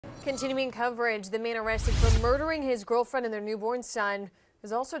Continuing coverage, the man arrested for murdering his girlfriend and their newborn son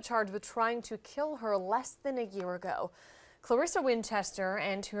is also charged with trying to kill her less than a year ago. Clarissa Winchester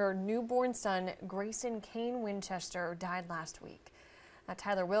and her newborn son, Grayson Kane Winchester, died last week.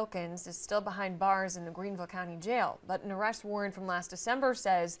 Tyler Wilkins is still behind bars in the Greenville County Jail, but an arrest warrant from last December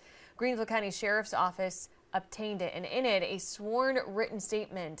says Greenville County Sheriff's Office obtained it, and in it, a sworn written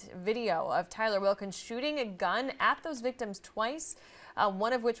statement video of Tyler Wilkins shooting a gun at those victims twice,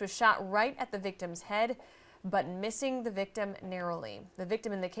 one of which was shot right at the victim's head, but missing the victim narrowly. The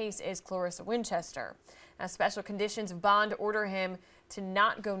victim in the case is Clarissa Winchester. Now, special conditions of bond order him to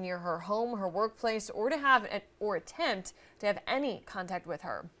not go near her home, her workplace, or to have or attempt to have any contact with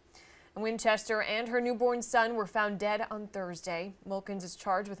her. Winchester and her newborn son were found dead on Thursday. Wilkins is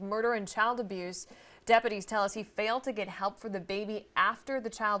charged with murder and child abuse. Deputies tell us he failed to get help for the baby after the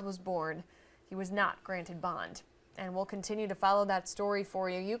child was born. He was not granted bond. And we'll continue to follow that story for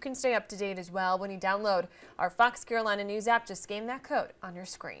you. You can stay up to date as well when you download our Fox Carolina News app. Just scan that code on your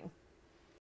screen.